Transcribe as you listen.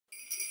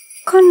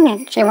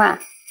Konnichiwa.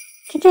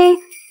 Today,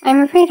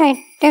 I'm afraid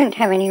I don't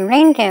have any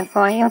reindeer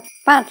for you,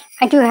 but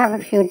I do have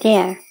a few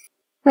deer.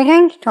 We're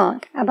going to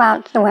talk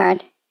about the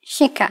word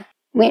shika,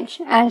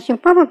 which, as you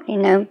probably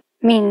know,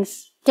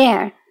 means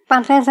deer.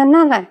 But there's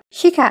another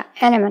shika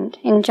element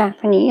in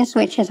Japanese,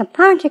 which is a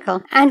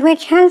particle, and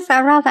which has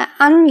a rather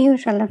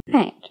unusual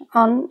effect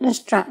on the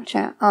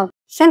structure of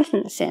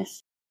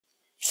sentences.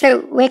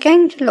 So we're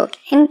going to look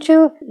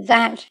into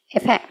that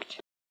effect.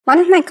 One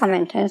of my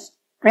commenters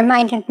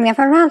reminded me of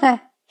a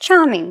rather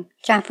charming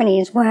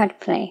Japanese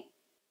wordplay.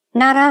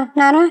 Nara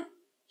nara,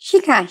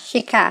 shika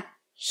shika,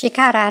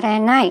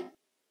 shikararenai.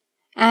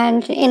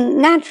 And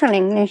in natural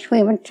English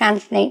we would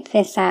translate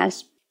this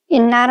as,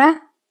 in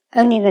Nara,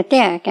 only the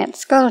deer get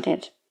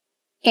scolded.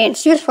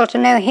 It's useful to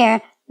know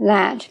here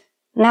that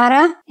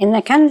Nara in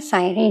the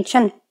Kansai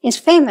region is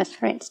famous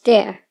for its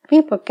deer.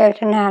 People go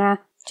to Nara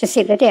to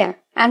see the deer,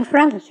 and for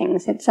other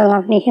things it's a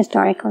lovely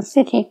historical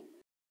city.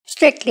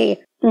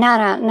 Strictly,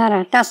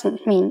 Nara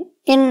doesn't mean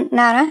in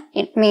Nara,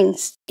 it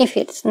means if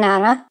it's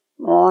Nara,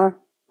 or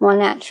more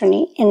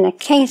naturally, in the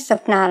case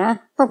of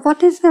Nara. But what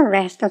does the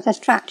rest of the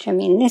structure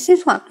mean? This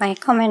is what my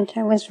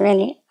commenter was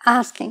really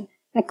asking.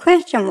 The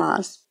question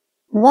was,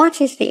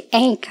 what is the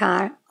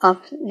akar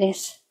of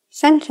this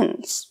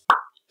sentence?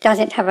 Does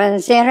it have a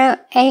zero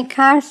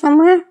akar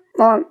somewhere?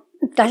 Or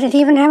does it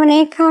even have an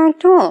akar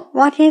at all?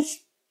 What is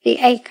the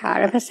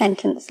akar of a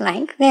sentence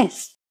like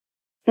this?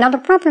 Now the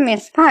problem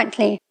is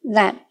partly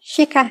that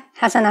shika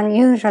has an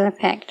unusual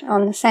effect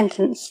on the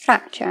sentence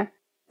structure,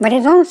 but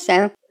it's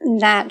also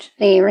that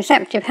the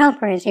receptive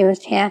helper is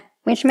used here,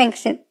 which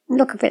makes it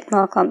look a bit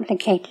more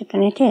complicated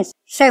than it is.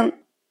 So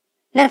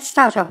let's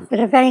start off with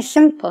a very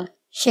simple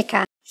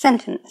shika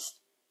sentence.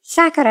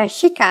 Sakura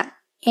shika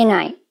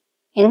inai.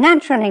 In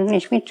natural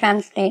English we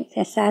translate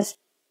this as,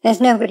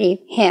 there's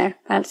nobody here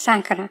but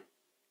Sakura.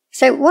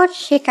 So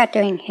what's shika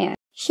doing here?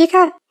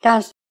 Shika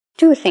does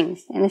two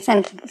things in a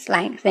sentence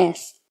like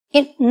this.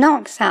 It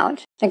knocks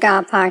out the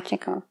ga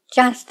particle,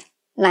 just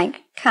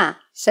like ka.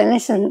 So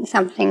this isn't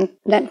something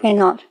that we're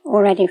not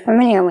already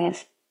familiar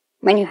with.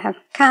 When you have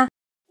ka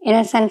in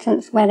a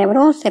sentence where there would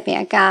also be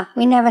a ga,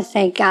 we never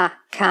say ga,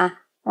 ka,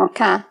 or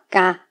ka,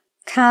 ga.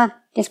 Ka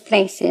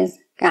displaces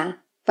ga,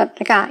 but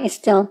the ga is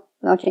still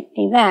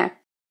logically there.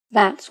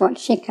 That's what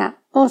shika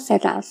also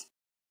does.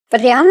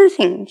 But the other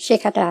thing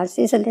shika does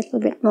is a little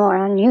bit more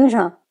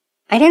unusual.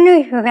 I don't know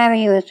if you've ever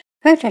used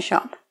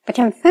Photoshop, but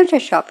in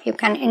Photoshop you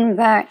can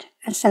invert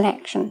a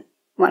selection.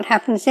 What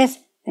happens is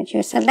that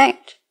you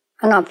select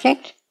an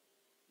object,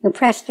 you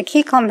press the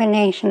key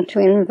combination to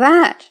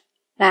invert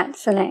that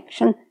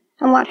selection,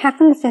 and what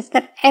happens is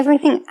that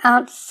everything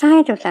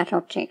outside of that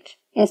object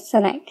is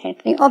selected.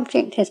 The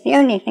object is the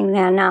only thing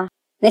there now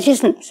that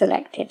isn't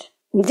selected.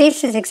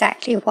 This is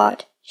exactly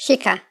what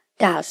shika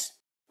does.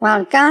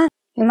 While ga,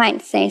 you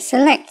might say,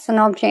 selects an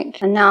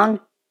object, a noun,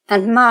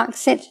 and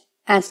marks it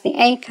as the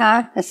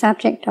akar, the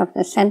subject of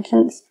the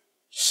sentence,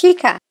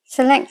 shika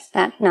selects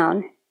that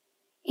noun,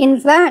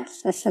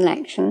 inverts the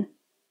selection,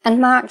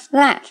 and marks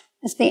that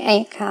as the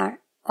akar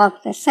of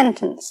the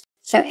sentence.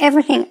 So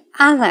everything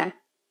other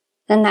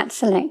than that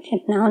selected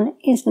noun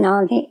is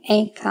now the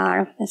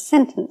akar of the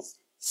sentence.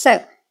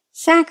 So,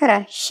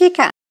 Sakura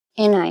shika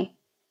inai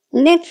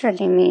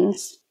literally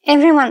means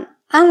everyone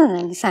other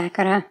than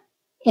Sakura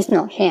is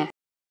not here.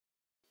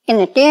 In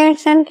the deer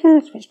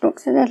sentence, which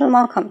looks a little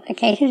more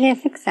complicated,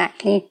 it's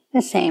exactly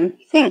the same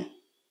thing.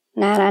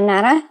 Nara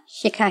nara,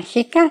 shika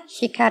shika,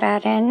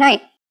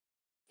 shikararenai.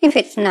 If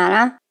it's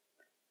nara,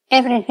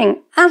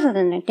 everything other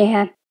than the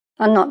deer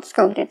are not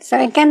scolded. So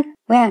again,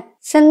 we're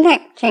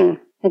selecting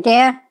the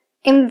deer,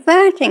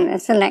 inverting the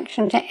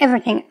selection to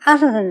everything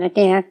other than the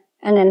deer,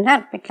 and then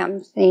that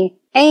becomes the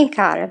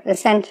akar of the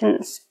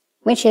sentence,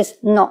 which is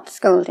not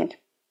scolded.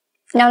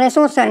 Now there's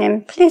also an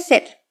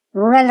implicit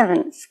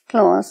relevance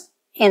clause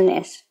in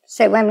this.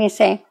 So when we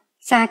say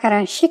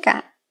Sakura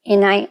shika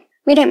inai,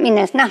 we don't mean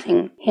there's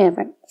nothing here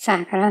but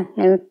Sakura,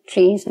 no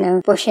trees, no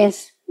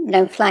bushes,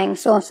 no flying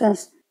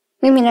saucers.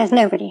 We mean there's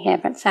nobody here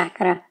but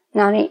Sakura.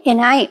 Now the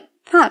inai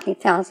partly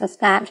tells us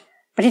that,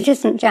 but it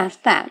isn't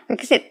just that,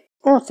 because it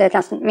also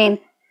doesn't mean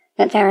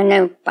that there are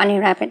no bunny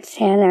rabbits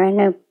here, there are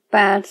no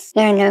birds,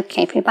 there are no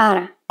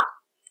capybara.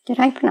 Did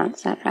I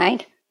pronounce that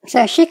right? So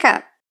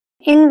shika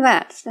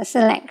inverts the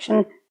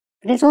selection,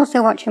 but it's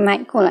also what you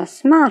might call a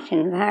smart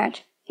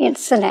invert. It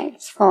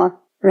selects for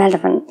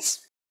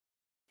relevance.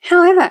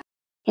 However,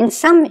 in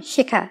some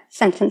shika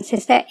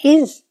sentences there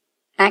is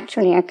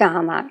actually a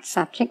ga-marked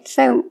subject,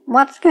 so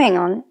what's going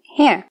on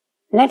here?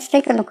 Let's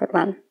take a look at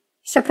one.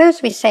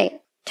 Suppose we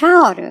say,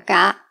 Taoru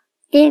ga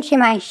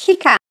ichimai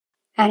shika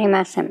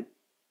arimasen.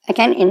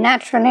 Again, in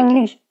natural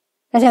English,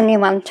 there's only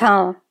one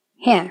towel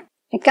here.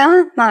 The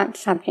ga-marked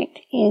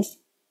subject is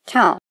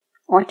towel,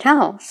 or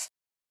towels.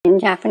 In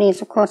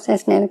Japanese, of course,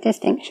 there's no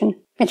distinction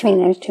between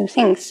those two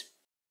things.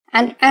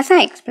 And as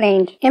I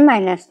explained in my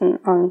lesson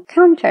on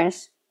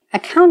counters, a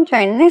counter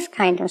in this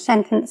kind of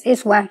sentence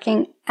is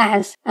working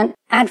as an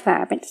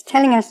adverb. It's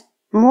telling us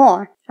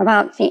more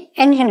about the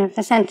engine of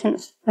the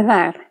sentence, the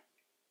verb.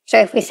 So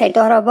if we say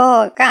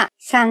dorobo ga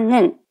 3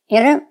人い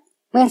る,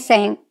 we're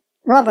saying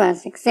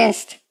robbers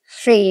exist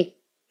 3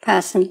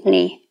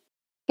 personally.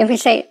 If we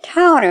say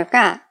taoru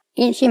ga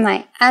 1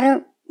枚あ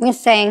る, we're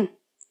saying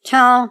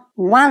towel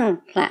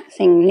 1 flat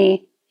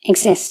thingly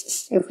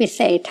exists. If we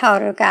say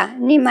taoru ga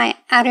 2枚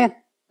ある,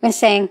 we're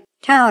saying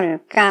towel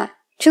ga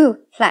 2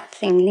 flat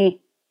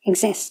thingly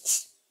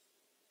exists.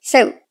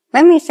 So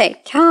when we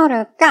say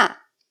taoru ga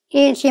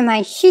 1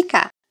枚し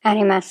かあ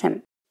りませ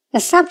ん, the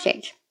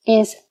subject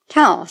is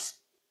towels.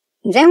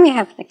 Then we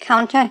have the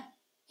counter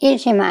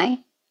 1枚,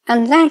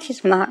 and that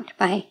is marked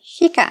by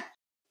shika.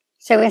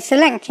 So we're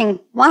selecting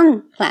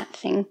 1 flat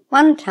thing,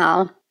 1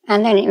 towel,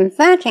 and then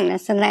inverting the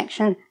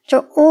selection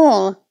to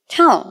all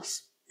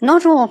towels,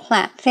 not all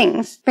flat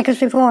things,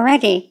 because we've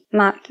already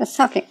marked the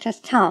subject as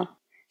towel.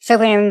 So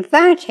we're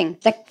inverting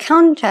the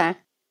counter,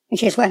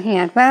 which is working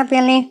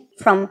adverbially,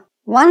 from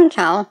 1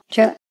 towel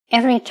to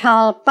every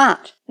towel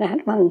but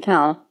that 1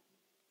 towel.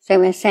 So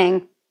we're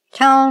saying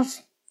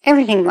towels,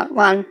 everything but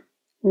 1,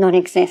 not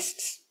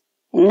exists.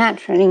 In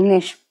natural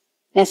English,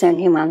 there's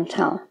only 1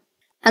 towel.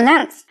 And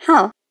that's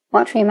how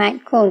what we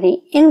might call the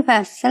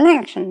inverse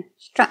selection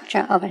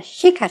structure of a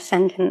shika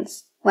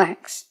sentence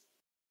works.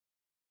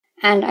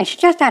 And I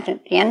should just add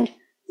at the end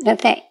that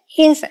there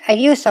is a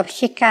use of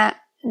shika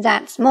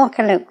that's more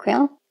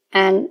colloquial,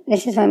 and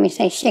this is when we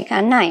say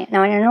shika nai.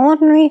 Now in an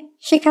ordinary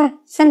shika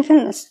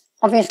sentence,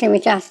 obviously we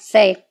just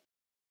say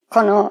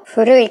kono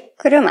furui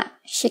kuruma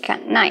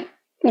shika nai,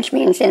 which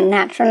means in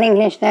natural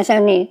English there's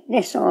only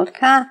this old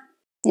car.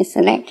 You're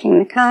selecting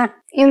the car,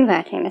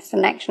 inverting the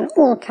selection.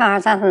 All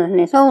cars other than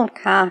this old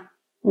car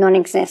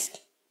non-exist.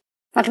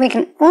 But we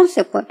can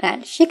also put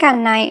that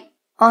shikanai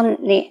on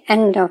the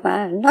end of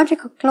a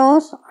logical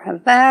clause or a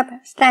verb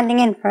standing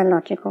in for a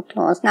logical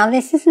clause. Now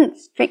this isn't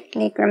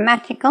strictly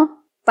grammatical,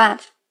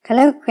 but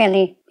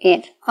colloquially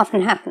it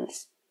often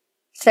happens.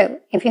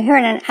 So if you hear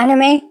in an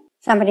anime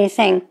somebody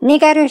saying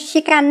nigaru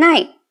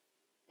shikanai,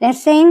 they're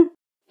saying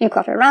you've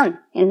got to run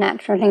in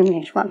natural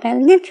English. What they're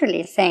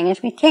literally saying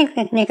is we take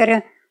this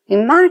nigaru, we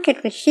mark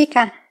it with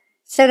shika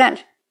so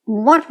that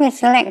what we're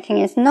selecting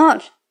is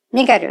not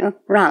nigaru,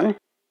 run,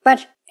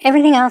 but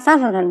everything else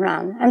other than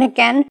run. And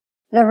again,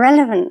 the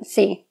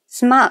relevancy,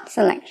 smart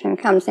selection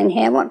comes in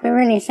here. What we're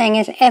really saying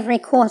is every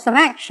course of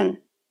action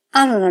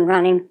other than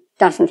running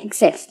doesn't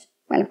exist.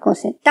 Well, of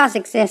course it does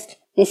exist.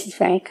 This is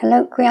very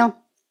colloquial.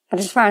 But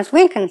as far as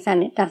we're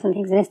concerned, it doesn't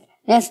exist.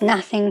 There's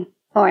nothing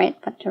for it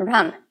but to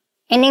run.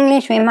 In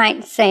English, we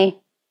might say,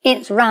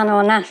 it's run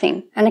or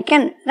nothing. And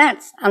again,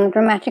 that's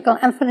ungrammatical,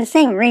 and for the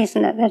same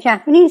reason that the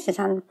Japanese is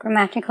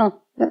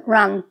ungrammatical, that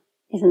run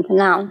isn't a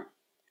noun.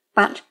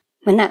 But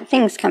when that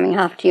thing's coming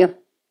after you,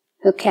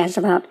 who cares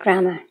about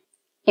grammar?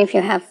 If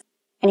you have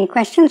any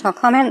questions or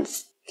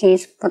comments,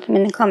 please put them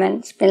in the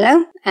comments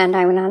below, and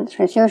I will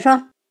answer as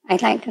usual.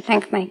 I'd like to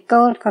thank my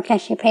gold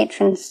Kokeshi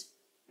patrons,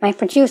 my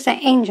producer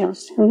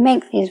angels who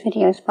make these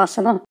videos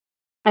possible,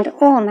 and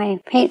all my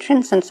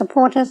patrons and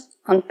supporters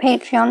on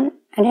Patreon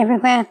and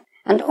everywhere,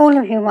 and all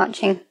of you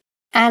watching.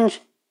 And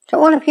to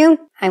all of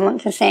you, I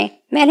want to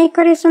say Merry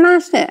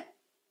Christmas!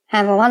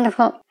 Have a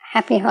wonderful,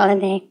 happy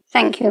holiday.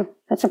 Thank you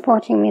for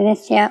supporting me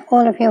this year,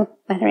 all of you,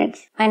 whether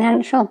it's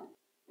financial,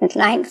 with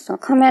likes or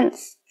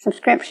comments,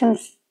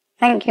 subscriptions.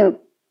 Thank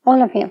you,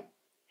 all of you.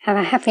 Have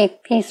a happy,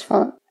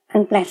 peaceful,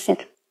 and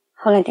blessed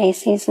holiday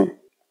season.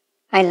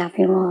 I love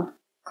you all.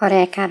 こ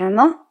れから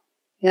も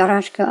よ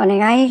ろしくお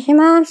願いし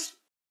ます。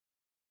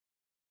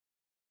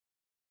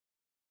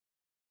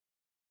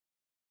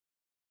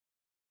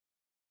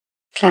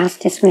Class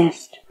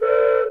dismissed.